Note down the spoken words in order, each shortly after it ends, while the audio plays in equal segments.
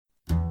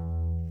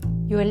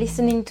You are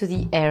listening to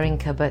The Airing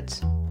Cupboard,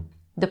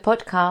 the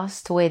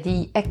podcast where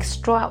the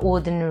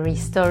extraordinary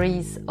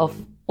stories of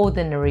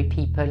ordinary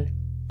people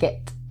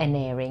get an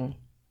airing.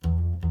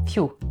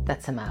 Phew,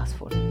 that's a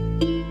mouthful.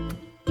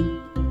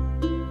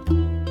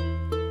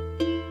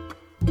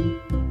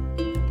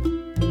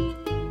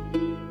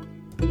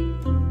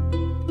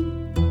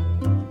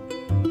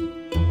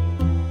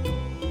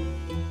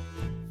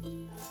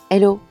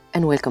 Hello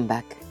and welcome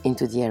back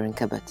into The Airing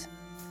Cupboard.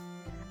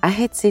 I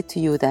had said to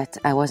you that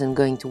I wasn't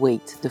going to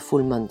wait the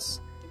full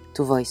months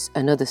to voice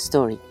another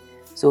story,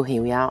 so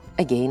here we are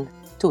again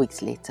 2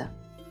 weeks later.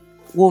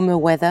 Warmer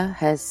weather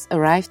has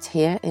arrived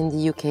here in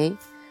the UK,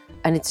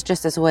 and it's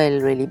just as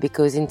well really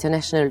because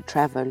international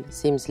travel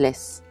seems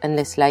less and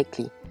less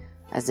likely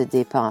as the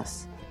day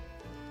pass,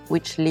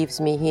 which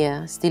leaves me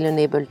here still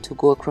unable to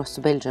go across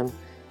to Belgium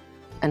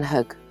and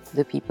hug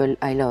the people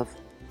I love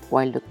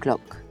while the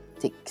clock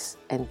ticks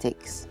and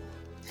ticks.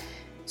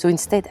 So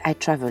instead, I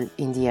travel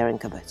in the Airing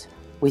Cupboard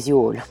with you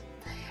all.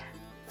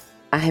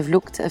 I have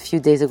looked a few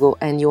days ago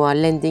and you are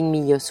lending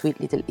me your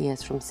sweet little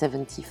ears from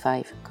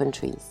 75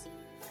 countries.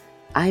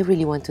 I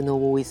really want to know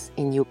who is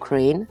in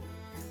Ukraine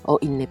or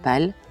in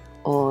Nepal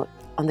or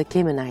on the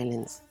Cayman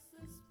Islands.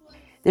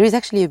 There is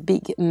actually a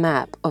big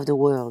map of the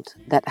world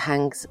that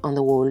hangs on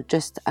the wall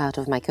just out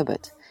of my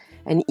cupboard.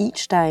 And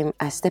each time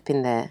I step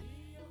in there,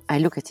 I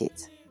look at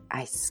it,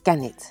 I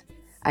scan it,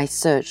 I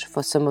search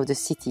for some of the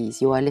cities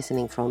you are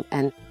listening from,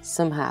 and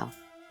somehow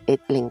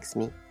it links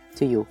me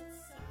to you.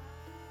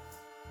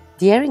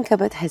 The Airing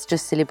Cupboard has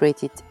just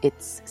celebrated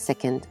its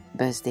 2nd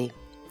birthday.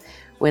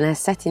 When I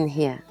sat in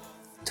here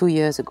 2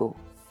 years ago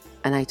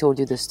and I told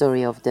you the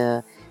story of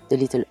the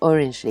little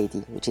orange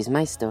lady, which is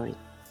my story,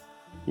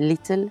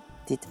 little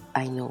did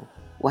I know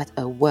what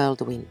a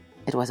whirlwind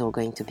it was all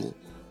going to be.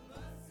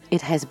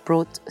 It has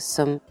brought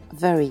some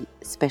very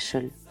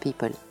special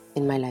people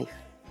in my life.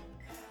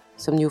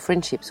 Some new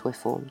friendships were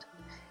formed.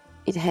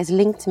 It has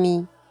linked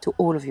me to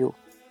all of you.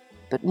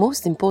 But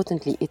most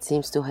importantly, it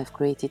seems to have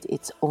created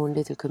its own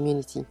little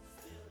community.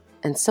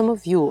 And some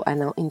of you are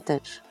now in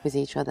touch with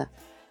each other.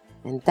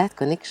 And that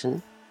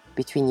connection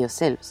between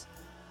yourselves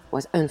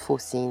was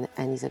unforeseen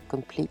and is a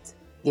complete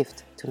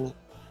gift to me.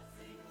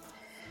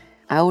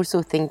 I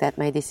also think that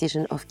my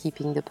decision of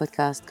keeping the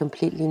podcast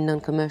completely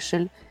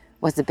non-commercial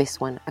was the best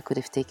one I could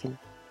have taken.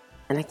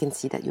 And I can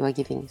see that you are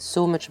giving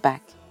so much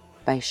back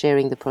by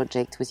sharing the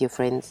project with your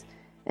friends,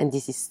 and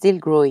this is still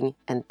growing,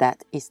 and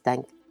that is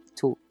thanks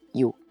to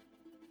you.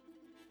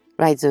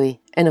 Right,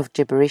 Zoe, enough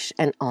gibberish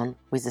and on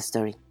with the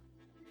story.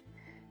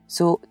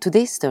 So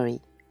today's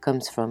story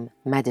comes from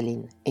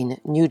Madeline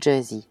in New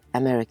Jersey,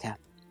 America.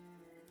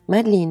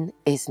 Madeline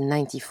is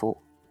 94,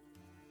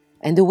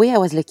 and the way I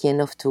was lucky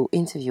enough to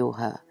interview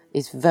her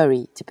is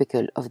very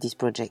typical of this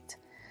project.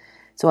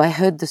 So I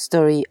heard the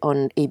story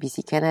on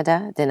ABC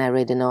Canada, then I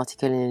read an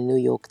article in the New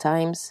York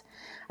Times.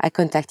 I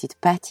contacted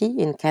Patty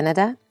in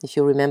Canada, if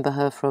you remember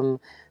her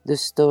from the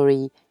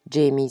story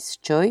Jamie's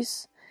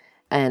Choice.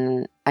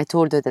 And I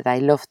told her that I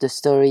loved the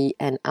story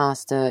and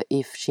asked her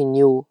if she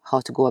knew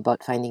how to go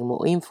about finding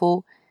more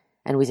info.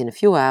 And within a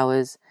few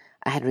hours,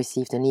 I had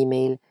received an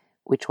email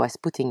which was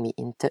putting me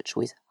in touch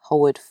with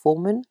Madeline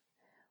Forman,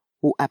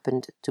 who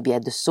happened to be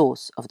at the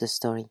source of the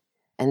story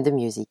and the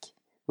music,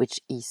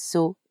 which he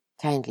so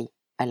kindly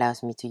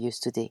allows me to use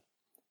today.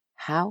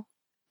 How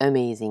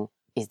amazing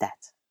is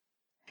that?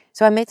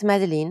 So I met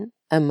Madeline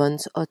a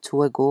month or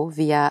two ago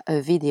via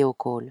a video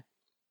call,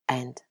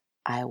 and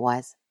I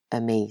was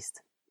amazed.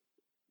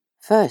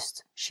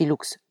 First, she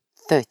looks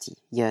 30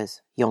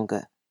 years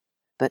younger,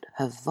 but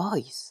her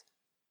voice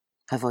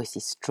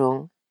is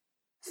strong,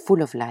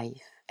 full of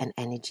life and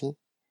energy,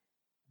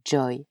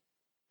 joy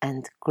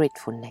and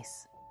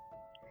gratefulness.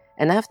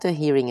 And after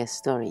hearing her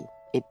story,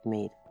 it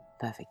made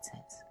perfect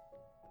sense.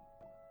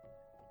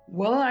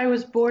 Well, I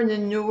was born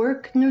in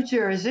Newark, New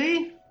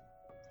Jersey.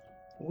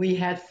 We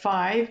had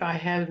 5. I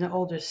had an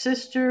older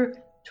sister,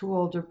 2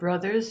 older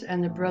brothers,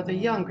 and a brother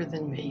younger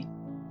than me.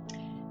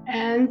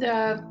 And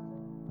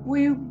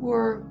we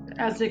were,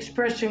 as the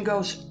expression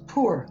goes,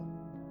 poor.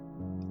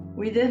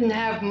 We didn't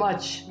have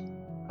much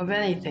of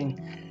anything.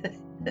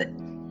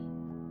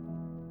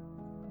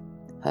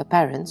 Her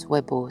parents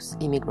were both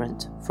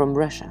immigrants from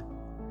Russia.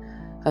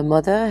 Her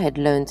mother had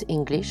learned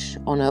English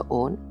on her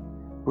own,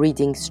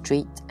 reading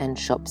street and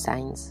shop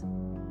signs.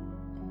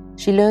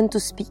 She learned to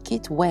speak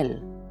it well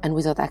and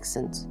without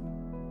accent.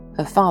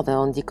 Her father,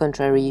 on the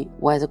contrary,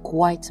 was a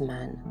quiet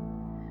man.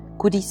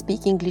 Could he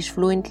speak English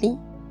fluently?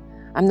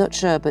 I'm not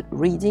sure, but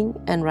reading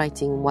and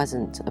writing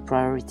wasn't a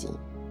priority.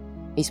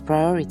 His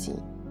priority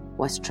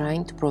was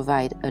trying to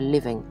provide a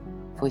living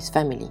for his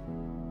family,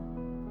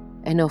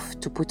 enough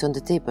to put on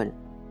the table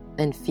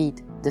and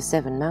feed the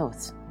 7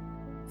 mouths,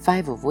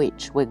 5 of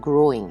which were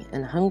growing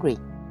and hungry.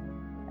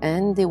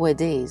 And there were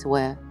days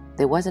where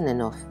there wasn't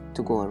enough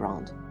to go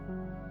around.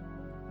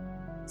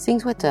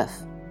 Things were tough.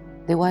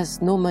 There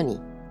was no money.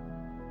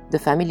 The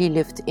family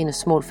lived in a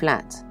small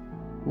flat.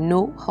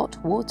 No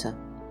hot water.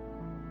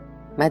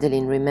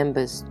 Madeline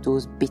remembers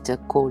those bitter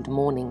cold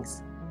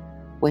mornings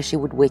where she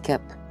would wake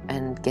up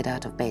and get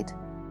out of bed.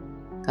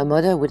 Her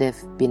mother would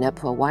have been up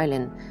for a while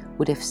and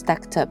would have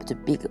stacked up the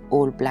big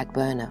old black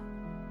burner.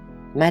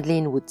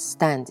 Madeline would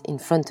stand in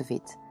front of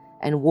it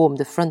and warm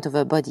the front of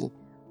her body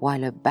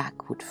while her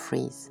back would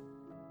freeze,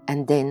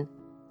 and then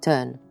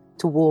turn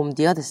to warm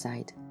the other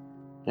side,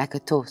 like a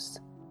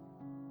toast.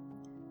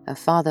 Her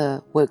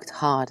father worked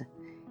hard,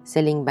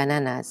 selling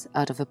bananas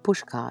out of a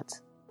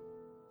pushcart,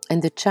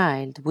 and the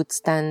child would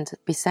stand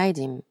beside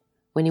him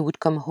when he would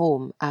come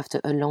home after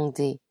a long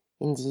day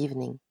in the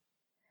evening,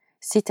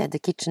 sit at the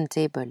kitchen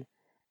table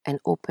and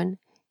open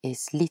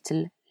his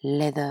little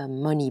leather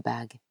money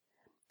bag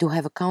to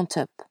have a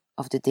count-up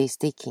of the day's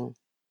taking.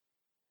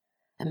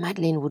 And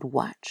Madeline would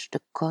watch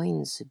the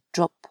coins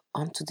drop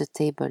onto the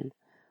table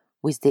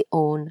with their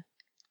own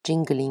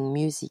jingling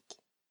music.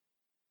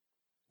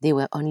 They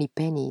were only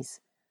pennies,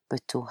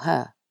 but to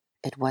her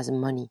it was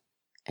money,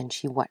 and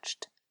she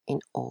watched in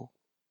awe.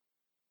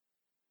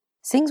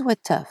 Things were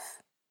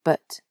tough,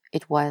 but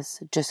it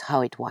was just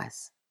how it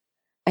was.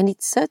 And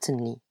it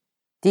certainly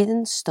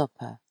didn't stop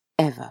her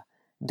ever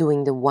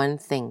doing the one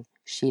thing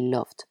she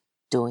loved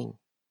doing: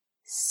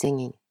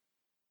 singing.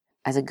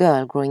 As a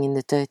girl growing in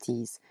the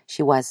 30s,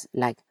 she was,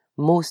 like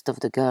most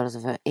of the girls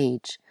of her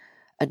age,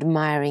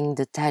 admiring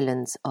the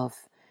talents of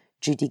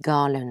Judy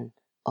Garland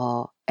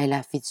or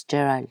Ella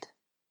Fitzgerald.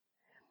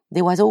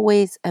 There was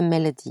always a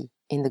melody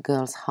in the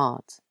girl's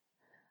heart,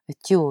 a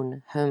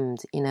tune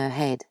hummed in her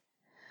head,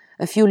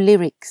 a few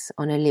lyrics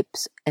on her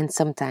lips, and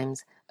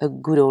sometimes a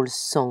good old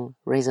song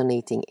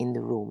resonating in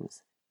the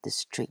rooms, the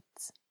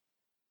streets.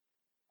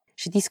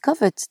 She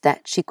discovered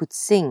that she could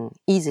sing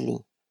easily,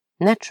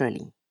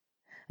 naturally.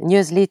 And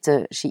years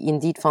later, she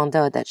indeed found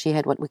out that she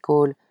had what we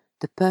call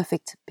the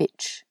perfect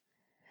pitch.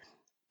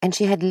 And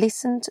she had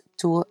listened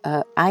to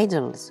her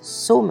idols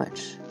so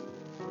much,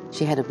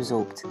 she had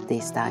absorbed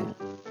their style.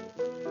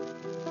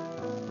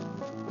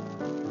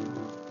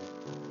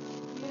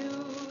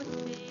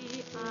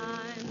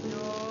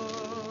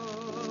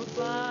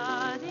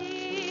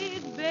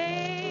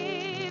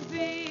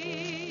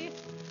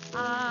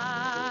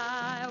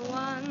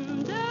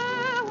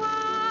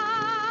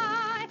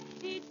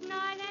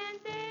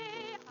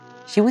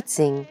 She would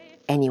sing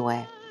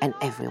anywhere and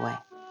everywhere.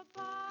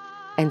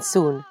 And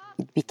soon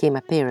it became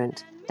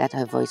apparent that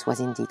her voice was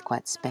indeed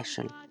quite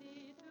special.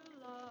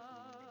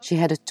 She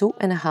had a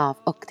 2.5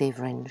 octave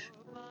range.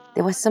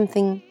 There was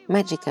something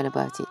magical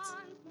about it.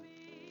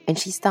 And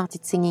she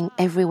started singing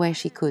everywhere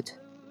she could.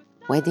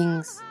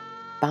 Weddings,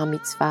 bar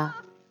mitzvah,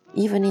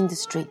 even in the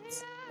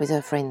streets with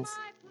her friends.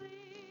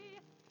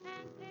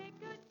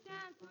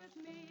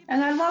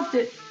 And I loved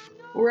it.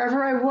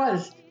 Wherever I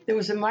was, there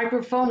was a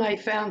microphone, I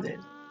found it.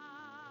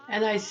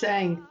 And I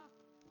sang.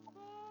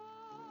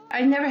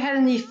 I never had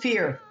any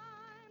fear.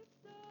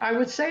 I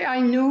would say I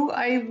knew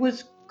I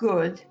was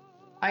good.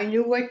 I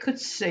knew I could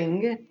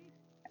sing.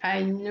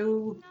 I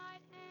knew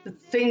the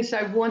things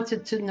I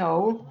wanted to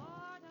know.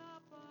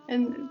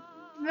 And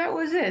that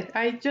was it.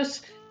 I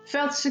just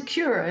felt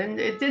secure. And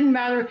it didn't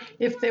matter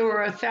if there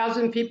were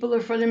 1,000 people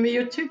in front of me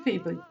or 2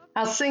 people.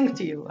 I'll sing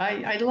to you.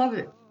 I love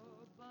it.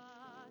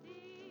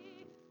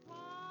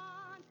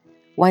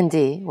 One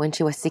day, when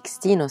she was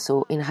 16 or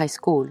so in high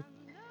school,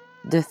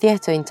 the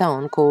theatre in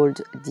town called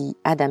the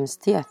Adams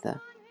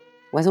Theatre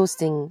was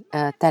hosting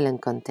a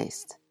talent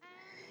contest.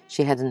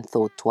 She hadn't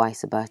thought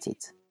twice about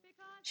it.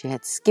 She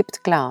had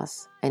skipped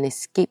class and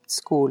escaped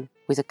school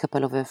with a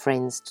couple of her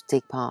friends to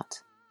take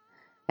part.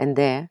 And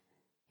there,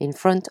 in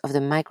front of the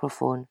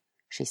microphone,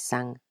 she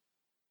sang.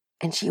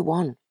 And she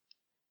won.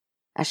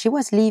 As she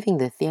was leaving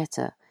the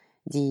theatre,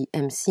 the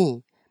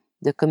MC,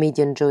 the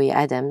comedian Joey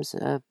Adams,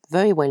 a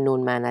very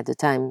well-known man at the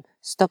time,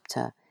 stopped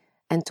her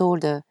and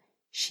told her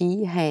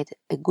she had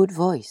a good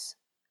voice.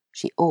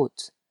 She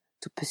ought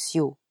to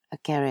pursue a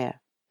career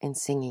in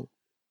singing.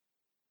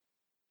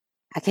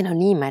 I can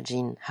only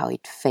imagine how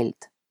it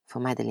felt for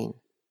Madeline.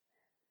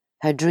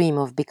 Her dream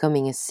of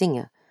becoming a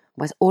singer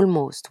was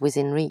almost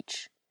within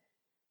reach.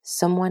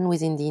 Someone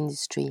within the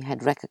industry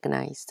had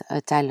recognized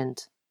her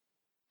talent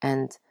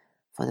and,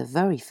 for the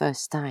very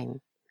first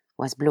time,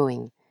 was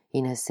blowing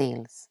in her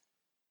sails.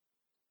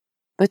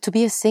 But to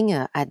be a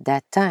singer at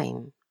that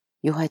time,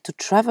 you had to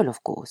travel,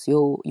 of course.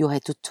 You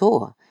had to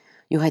tour.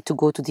 You had to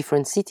go to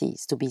different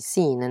cities to be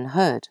seen and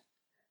heard.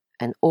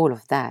 And all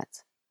of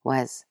that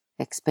was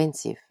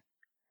expensive,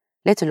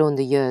 let alone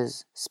the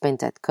years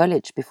spent at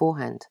college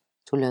beforehand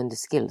to learn the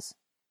skills.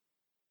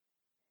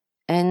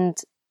 And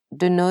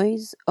the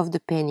noise of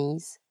the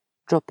pennies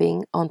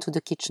dropping onto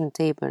the kitchen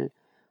table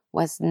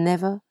was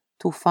never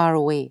too far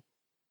away.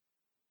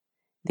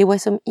 There were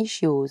some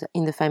issues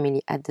in the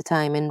family at the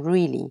time, and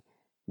really,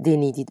 they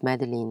needed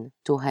Madeline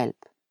to help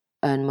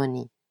earn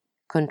money,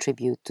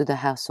 contribute to the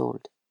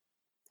household.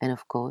 And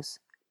of course,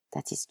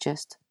 that is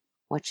just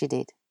what she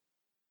did.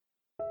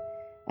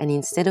 And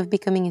instead of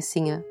becoming a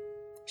singer,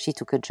 she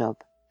took a job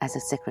as a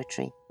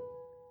secretary.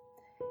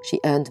 She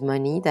earned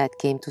money that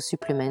came to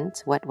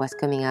supplement what was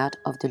coming out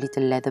of the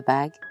little leather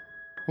bag,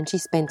 and she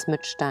spent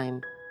much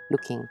time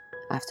looking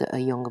after her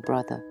younger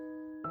brother.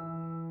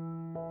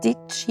 Did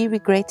she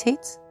regret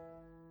it?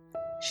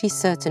 She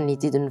certainly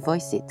didn't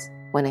voice it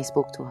when I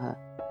spoke to her.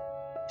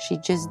 She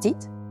just did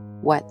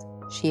what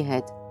she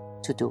had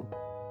to do.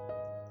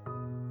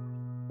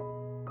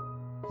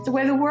 The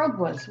way the world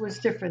was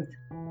different,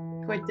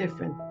 quite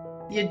different.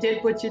 You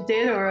did what you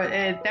did, or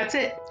that's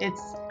it.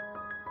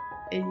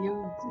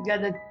 You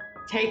gotta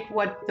take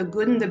what the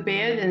good and the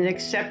bad and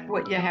accept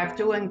what you have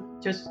to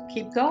and just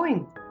keep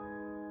going.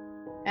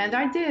 And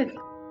I did.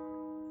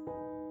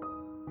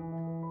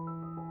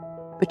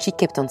 But she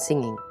kept on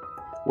singing,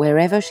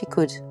 wherever she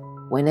could,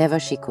 whenever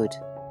she could.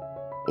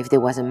 If there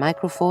was a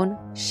microphone,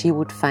 she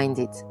would find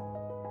it.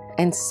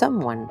 And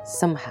someone,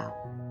 somehow,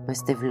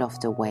 must have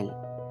loved her well.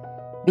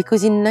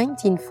 Because in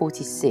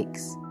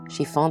 1946,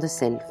 she found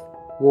herself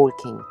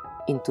walking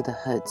into the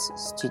Hertz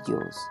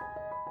studios.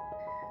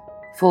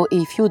 For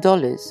a few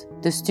dollars,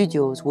 the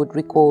studios would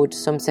record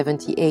some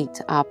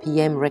 78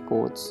 RPM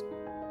records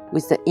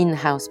with the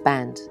in-house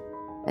band,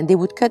 and they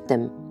would cut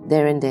them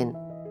there and then.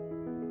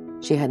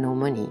 She had no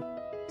money.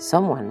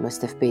 Someone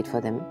must have paid for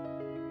them.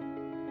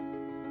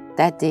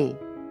 That day,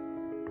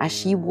 as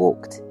she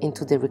walked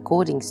into the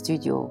recording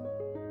studio,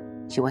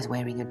 she was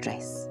wearing a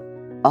dress,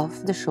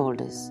 off the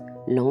shoulders,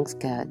 long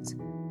skirt,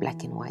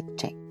 black and white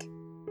check.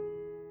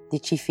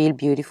 Did she feel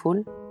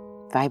beautiful,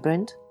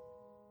 vibrant,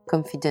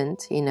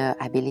 confident in her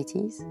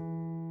abilities?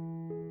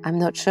 I'm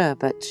not sure,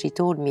 but she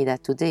told me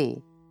that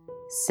today,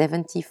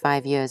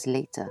 75 years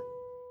later,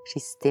 she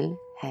still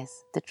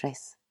has the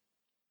dress.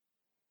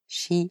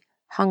 She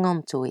hung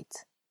on to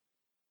it.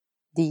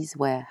 These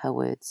were her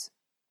words.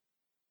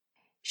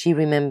 She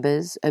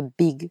remembers a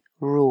big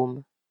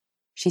room.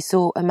 She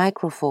saw a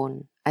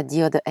microphone at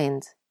the other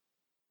end,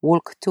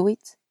 walked to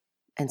it,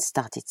 and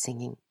started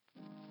singing.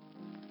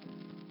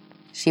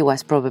 She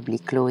was probably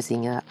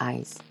closing her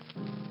eyes,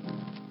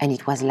 and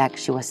it was like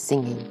she was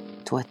singing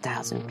to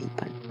 1,000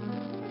 people.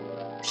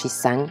 She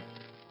sang,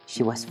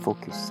 she was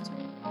focused.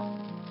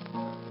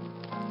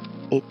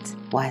 It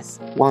was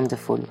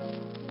wonderful,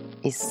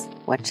 is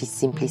what she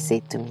simply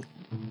said to me.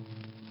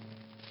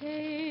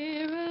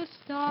 Hear a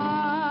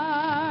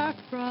star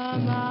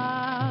from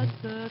out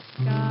the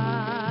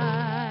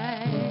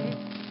sky,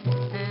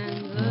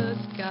 and the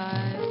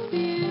sky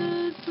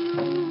feels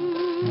blue.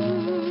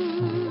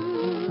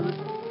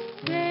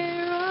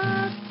 There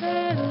are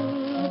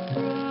petals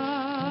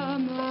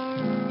from a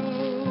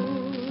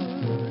rose,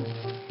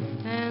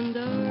 and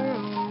the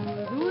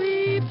rose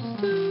weeps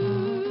too.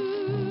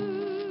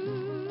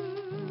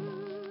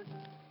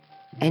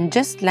 And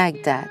just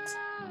like that,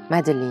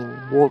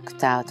 Madeline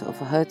walked out of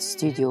Hertz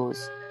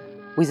Studios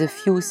with a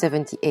few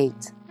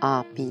 78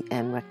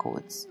 RPM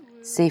records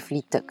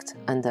safely tucked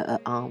under her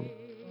arm.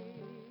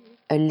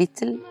 A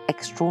little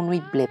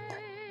extraordinary blip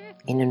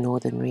in an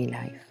ordinary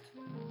life.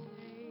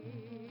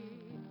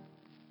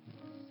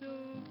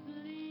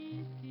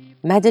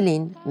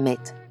 Madeline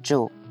met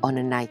Joe on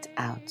a night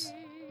out.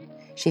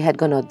 She had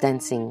gone out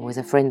dancing with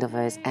a friend of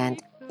hers and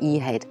he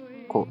had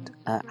caught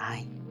her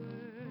eye.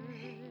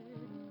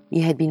 He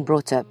had been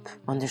brought up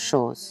on the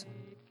shores.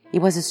 He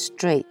was a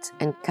straight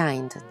and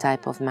kind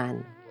type of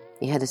man.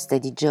 He had a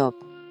steady job,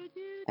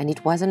 and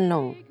it wasn't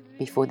long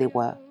before they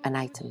were an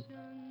item.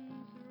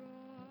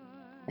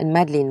 And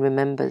Madeline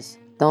remembers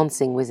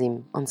dancing with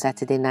him on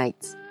Saturday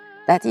nights.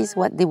 That is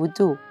what they would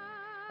do.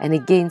 And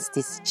against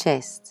his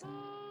chest,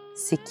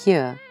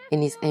 secure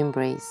in his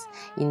embrace,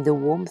 in the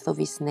warmth of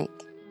his neck,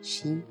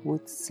 she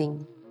would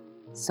sing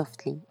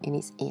softly in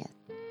his ear,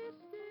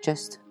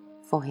 just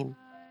for him.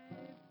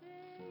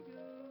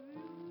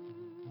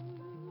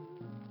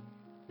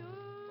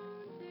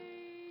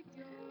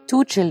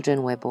 Two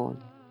children were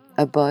born,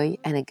 a boy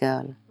and a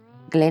girl,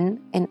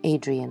 Glenn and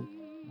Adrian,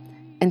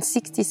 and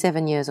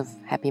 67 years of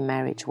happy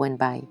marriage went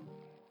by.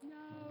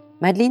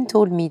 Madeline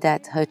told me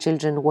that her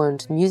children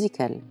weren't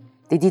musical.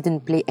 They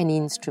didn't play any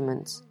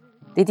instruments.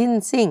 They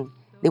didn't sing.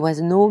 There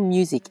was no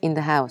music in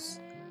the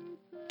house.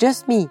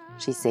 Just me,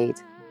 she said,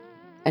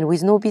 and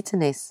with no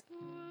bitterness.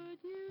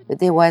 But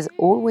there was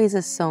always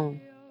a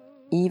song,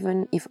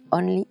 even if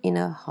only in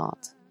her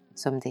heart,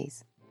 some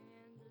days.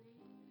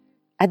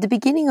 At the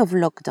beginning of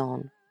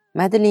lockdown,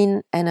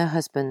 Madeline and her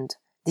husband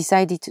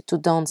decided to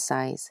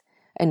downsize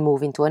and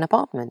move into an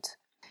apartment,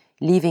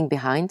 leaving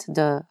behind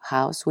the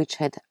house which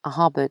had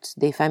harbored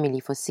their family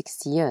for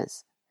 60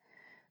 years.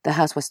 The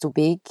house was too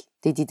big,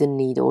 they didn't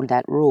need all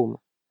that room.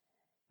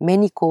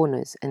 Many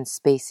corners and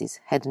spaces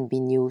hadn't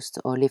been used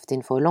or lived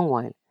in for a long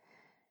while.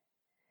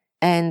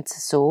 And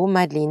so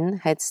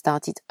Madeline had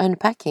started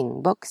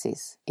unpacking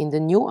boxes in the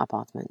new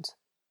apartment.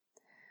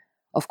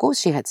 Of course,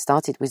 she had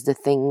started with the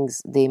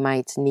things they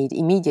might need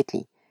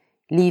immediately,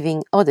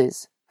 leaving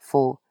others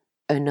for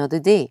another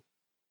day.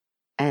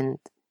 And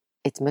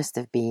it must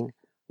have been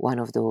one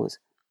of those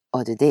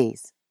other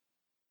days.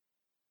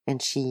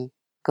 And she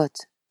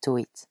got to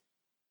it.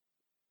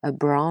 A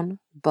brown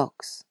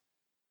box.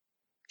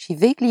 She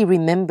vaguely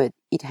remembered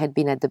it had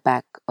been at the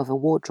back of a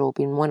wardrobe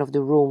in one of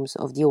the rooms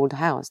of the old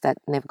house that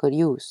never got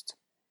used.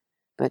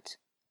 But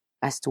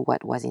as to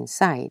what was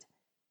inside,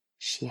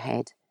 she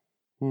had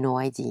no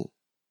idea.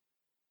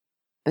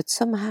 But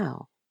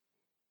somehow,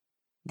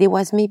 there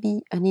was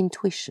maybe an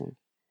intuition,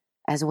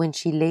 as when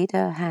she laid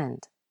her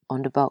hand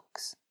on the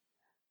box,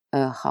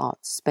 her heart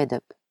sped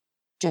up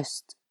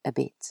just a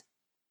bit.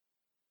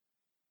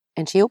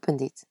 And she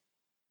opened it.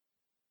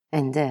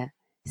 And there,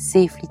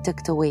 safely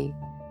tucked away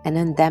and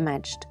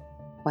undamaged,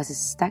 was a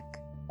stack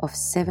of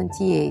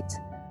 78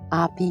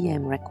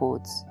 RPM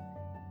records,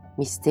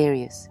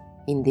 mysterious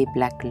in their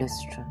black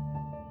lustre,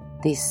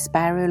 their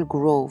spiral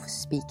grove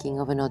speaking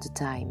of another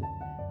time,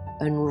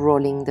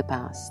 unrolling the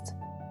past.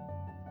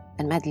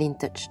 And Madeline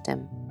touched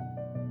them.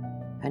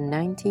 Her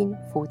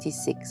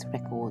 1946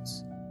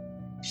 records.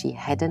 She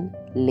hadn't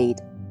laid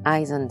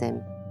eyes on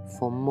them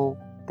for more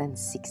than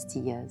 60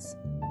 years.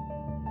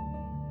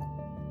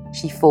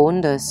 She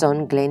phoned her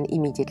son Glenn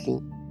immediately.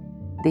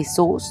 They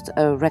sourced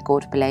a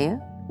record player,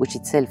 which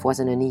itself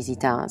wasn't an easy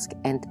task,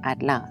 and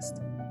at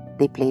last,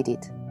 they played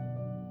it.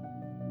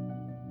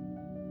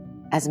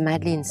 As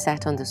Madeline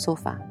sat on the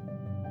sofa,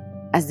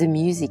 as the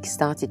music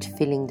started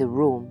filling the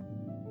room,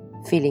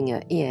 filling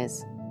her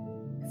ears,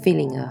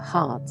 filling her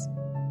heart,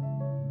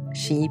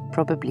 she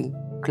probably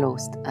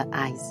closed her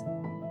eyes.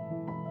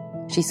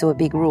 She saw a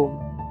big room,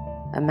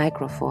 a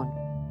microphone,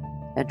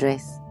 a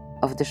dress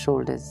off the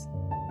shoulders,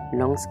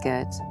 long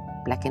skirt,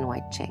 black and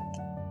white check.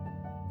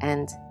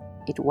 And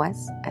it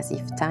was as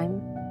if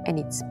time and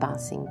its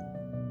passing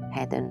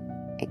hadn't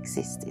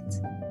existed,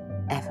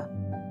 ever.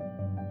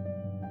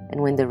 And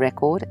when the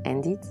record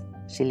ended,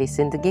 she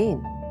listened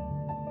again.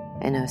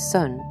 And her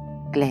son,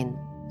 Glenn,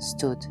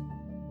 stood,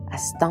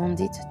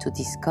 astounded to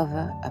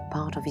discover a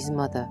part of his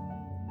mother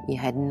he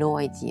had no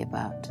idea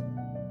about.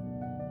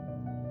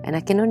 And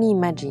I can only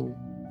imagine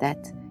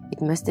that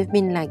it must have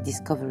been like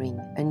discovering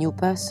a new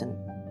person,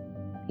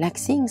 like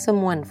seeing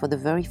someone for the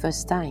very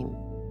first time,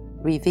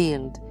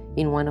 revealed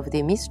in one of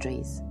their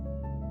mysteries.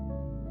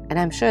 And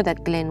I'm sure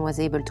that Glenn was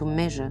able to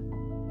measure,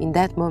 in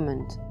that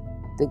moment,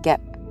 the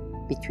gap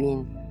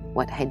between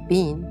what had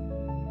been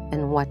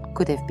and what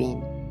could have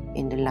been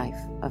in the life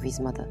of his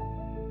mother.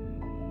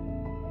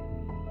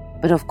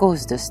 But of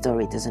course the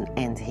story doesn't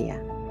end here.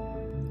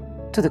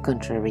 To the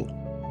contrary,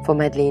 for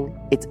Madeline,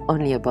 it's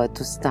only about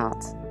to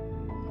start.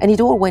 And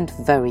it all went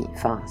very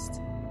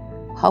fast.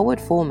 Howard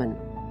Forman,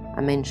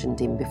 I mentioned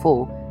him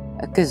before,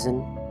 a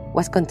cousin,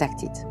 was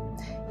contacted.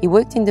 He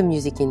worked in the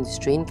music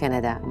industry in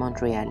Canada,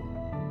 Montreal.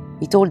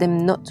 He told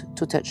them not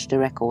to touch the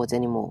records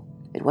anymore.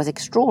 It was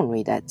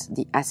extraordinary that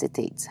the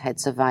acetates had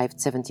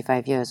survived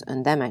 75 years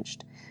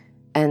undamaged,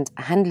 and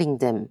handling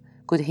them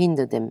could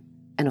hinder them,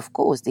 and of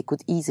course they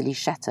could easily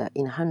shatter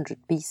in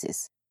 100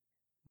 pieces.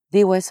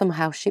 They were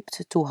somehow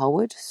shipped to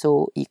Howard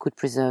so he could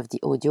preserve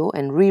the audio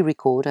and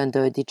re-record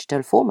under a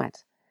digital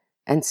format.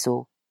 And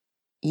so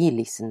he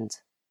listened.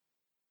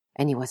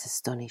 And he was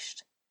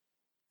astonished.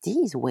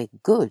 These were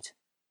good.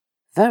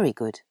 Very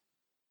good.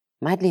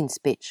 Madeline's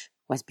pitch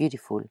was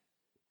beautiful.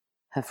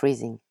 Her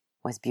phrasing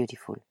was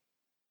beautiful.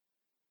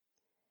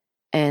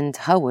 And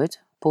Howard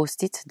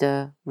posted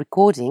the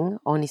recording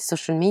on his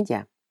social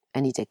media,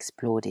 and it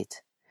exploded.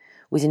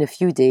 Within a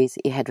few days,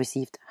 he had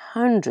received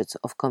hundreds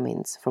of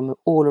comments from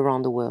all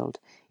around the world,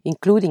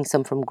 including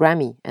some from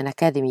Grammy and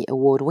Academy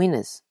Award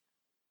winners.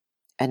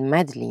 And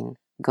Madeline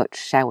got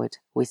showered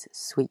with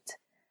sweet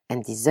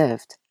and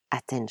deserved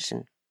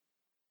attention.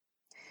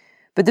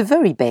 But the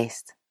very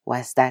best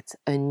was that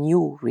a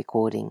new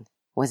recording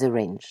was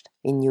arranged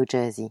in New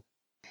Jersey.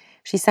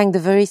 She sang the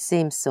very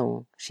same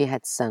song she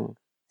had sung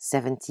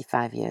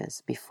 75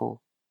 years before.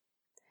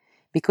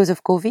 Because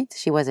of COVID,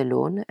 she was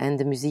alone and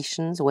the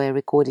musicians were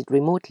recorded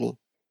remotely.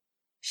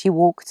 She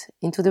walked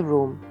into the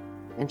room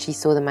and she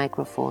saw the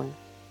microphone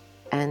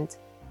and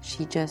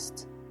she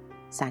just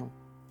sang.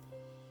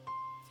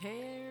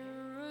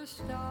 Tear a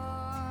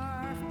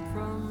star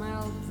from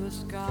out the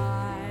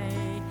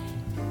sky,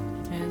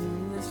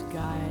 and the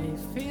sky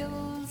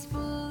feels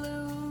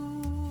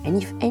blue.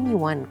 And if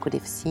anyone could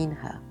have seen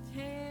her,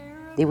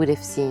 they would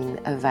have seen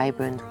a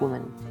vibrant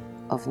woman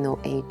of no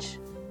age.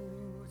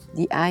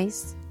 The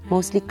eyes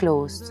mostly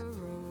closed,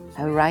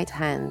 her right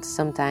hand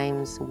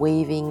sometimes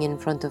waving in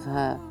front of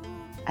her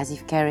as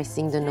if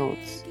caressing the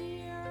notes,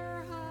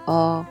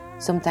 or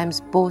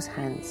sometimes both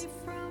hands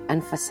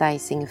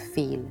emphasizing a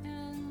feel,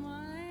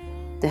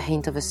 the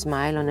hint of a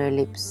smile on her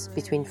lips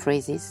between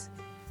phrases.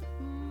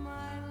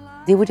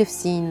 They would have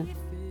seen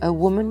a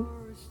woman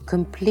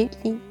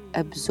completely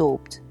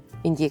absorbed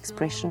in the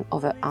expression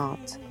of her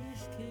art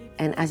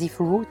and as if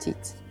rooted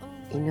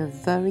in a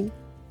very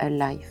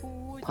alive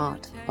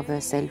part of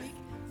herself,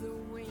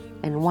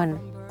 and one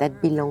that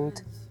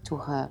belonged to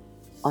her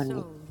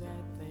only.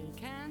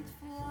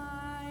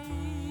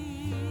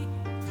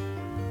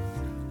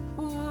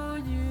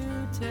 Would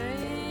you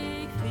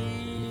take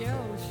the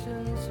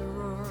ocean's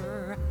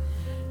roar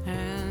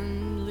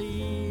and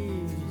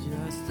leave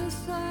just a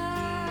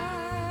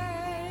sigh?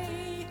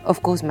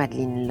 Of course,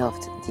 Madeline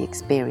loved the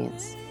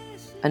experience.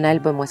 An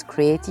album was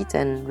created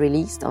and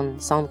released on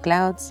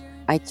SoundCloud,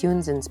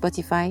 iTunes and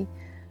Spotify.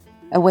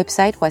 A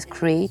website was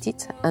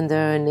created under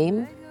her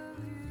name.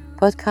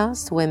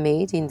 Podcasts were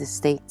made in the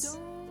States.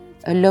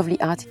 A lovely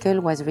article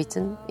was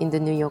written in the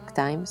New York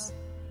Times.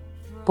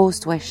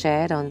 Posts were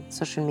shared on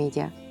social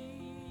media.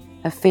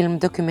 A film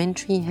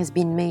documentary has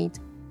been made.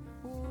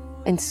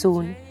 And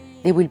soon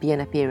there will be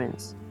an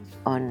appearance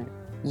on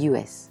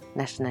US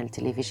national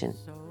television.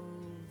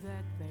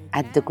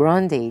 At the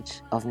grand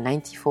age of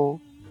 94,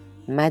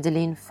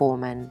 Madeline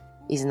Forman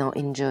is now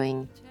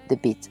enjoying the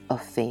bit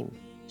of fame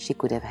she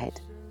could have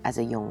had as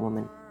a young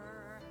woman.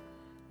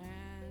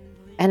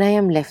 And I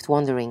am left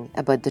wondering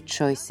about the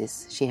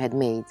choices she had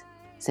made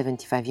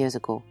 75 years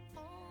ago,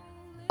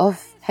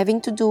 of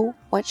having to do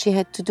what she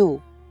had to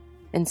do,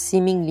 and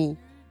seemingly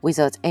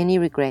without any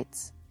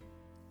regrets.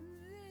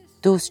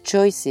 Those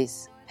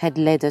choices had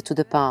led her to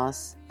the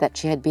paths that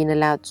she had been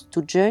allowed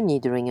to journey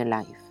during her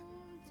life,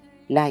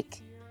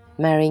 like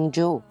marrying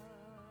Joe,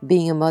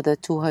 being a mother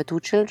to her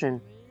 2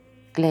 children,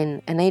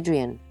 Glenn and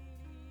Adrian.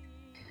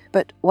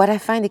 But what I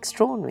find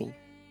extraordinary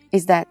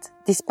is that,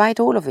 despite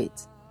all of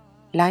it,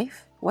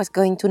 life was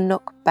going to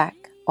knock back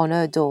on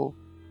her door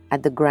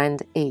at the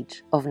grand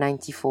age of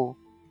 94.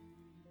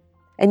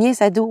 And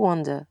yes, I do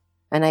wonder,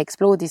 and I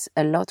explore this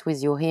a lot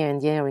with you here in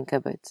the Airing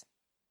Cupboard.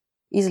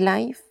 Is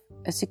life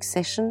a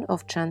succession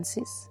of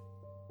chances,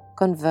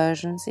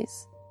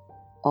 convergences,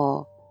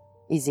 or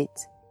is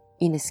it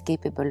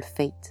inescapable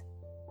fate,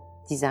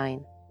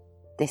 design,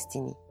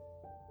 destiny?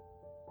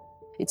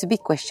 It's a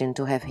big question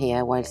to have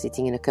here while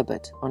sitting in a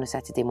cupboard on a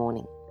Saturday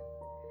morning.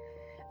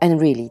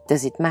 And really,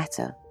 does it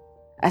matter?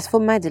 As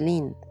for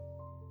Madeline,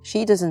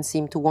 she doesn't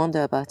seem to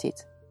wonder about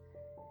it.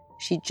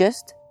 She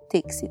just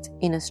takes it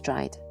in a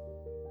stride,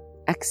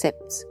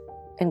 accepts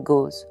and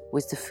goes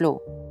with the flow.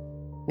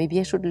 Maybe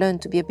I should learn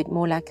to be a bit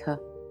more like her.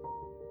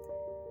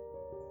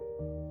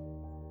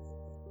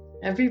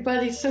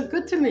 Everybody's so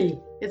good to me.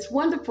 It's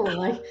wonderful.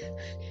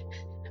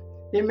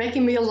 They're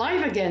making me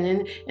alive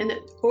again.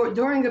 Or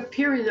during a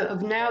period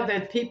of now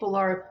that people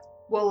are,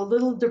 a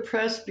little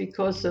depressed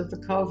because of the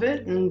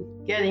COVID and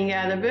getting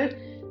out of it,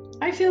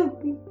 I feel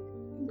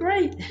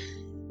great.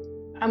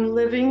 I'm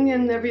living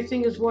and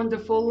everything is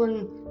wonderful,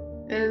 and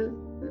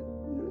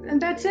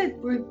that's it.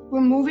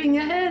 We're moving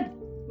ahead.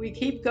 We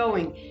keep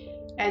going.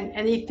 And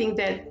anything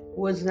that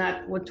was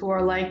not to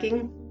our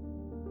liking,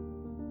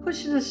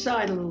 push it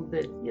aside a little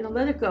bit.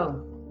 Let it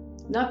go.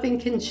 Nothing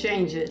can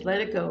change it.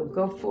 Let it go.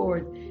 Go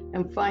forward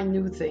and find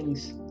new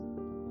things.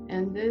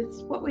 And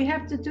it's what we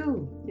have to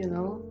do,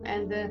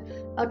 And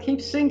I'll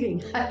keep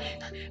singing.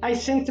 I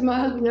sing to my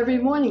husband every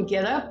morning,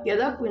 get up,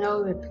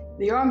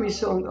 the Army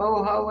song,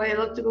 oh, how I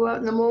love to go out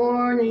in the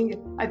morning.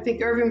 I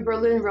think Irving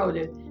Berlin wrote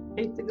it.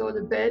 Hate to go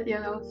to bed,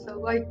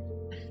 so I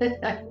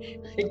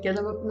get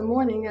up in the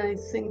morning and I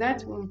sing that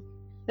to him.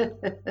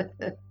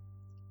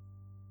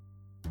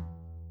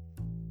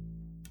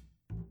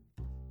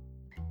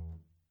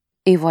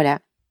 Et voilà.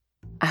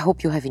 I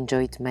hope you have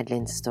enjoyed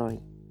Madeline's story.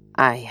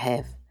 I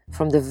have,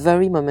 from the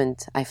very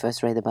moment I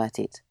first read about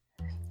it.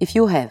 If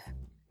you have,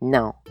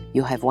 now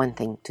you have one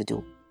thing to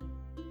do.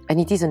 And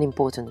it is an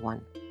important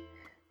one.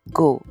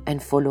 Go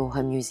and follow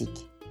her music.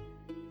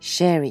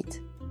 Share it.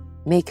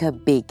 Make her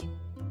big.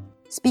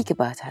 Speak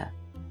about her.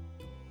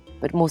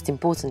 But most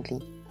importantly,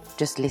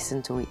 just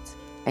listen to it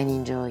and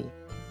enjoy.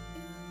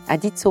 I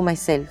did so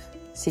myself,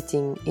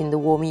 sitting in the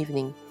warm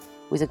evening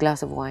with a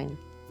glass of wine.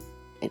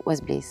 It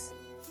was bliss.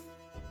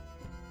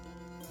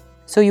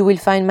 So you will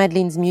find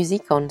Madeline's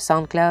music on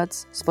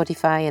SoundCloud,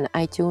 Spotify and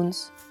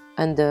iTunes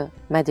under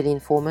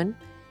Madeline Forman.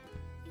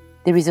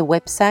 There is a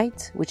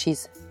website which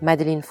is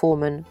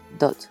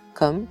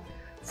madelineforman.com,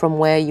 from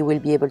where you will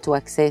be able to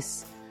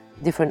access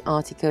different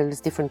articles,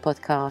 different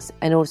podcasts,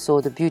 and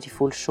also the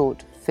beautiful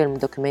short film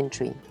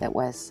documentary that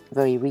was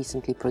very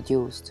recently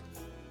produced.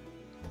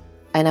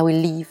 And I will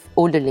leave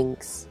all the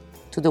links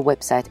to the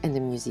website and the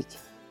music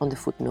on the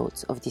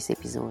footnotes of this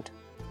episode.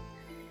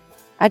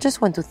 I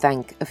just want to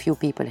thank a few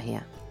people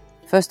here.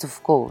 First,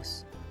 of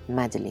course,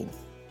 Madeline,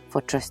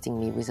 for trusting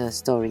me with her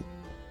story.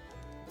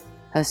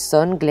 Her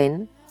son,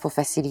 Glenn, for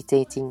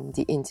facilitating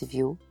the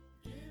interview.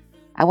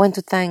 I want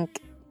to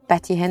thank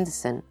Patty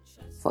Henderson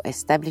for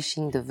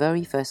establishing the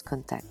very first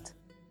contact.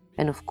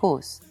 And of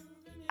course,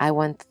 I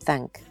want to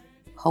thank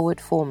Howard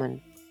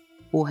Foreman,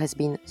 who has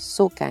been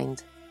so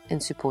kind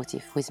and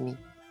supportive with me.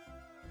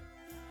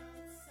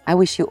 I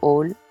wish you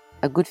all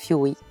a good few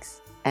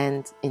weeks,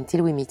 and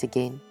until we meet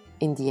again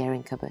in the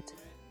Airing Cupboard,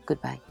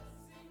 goodbye.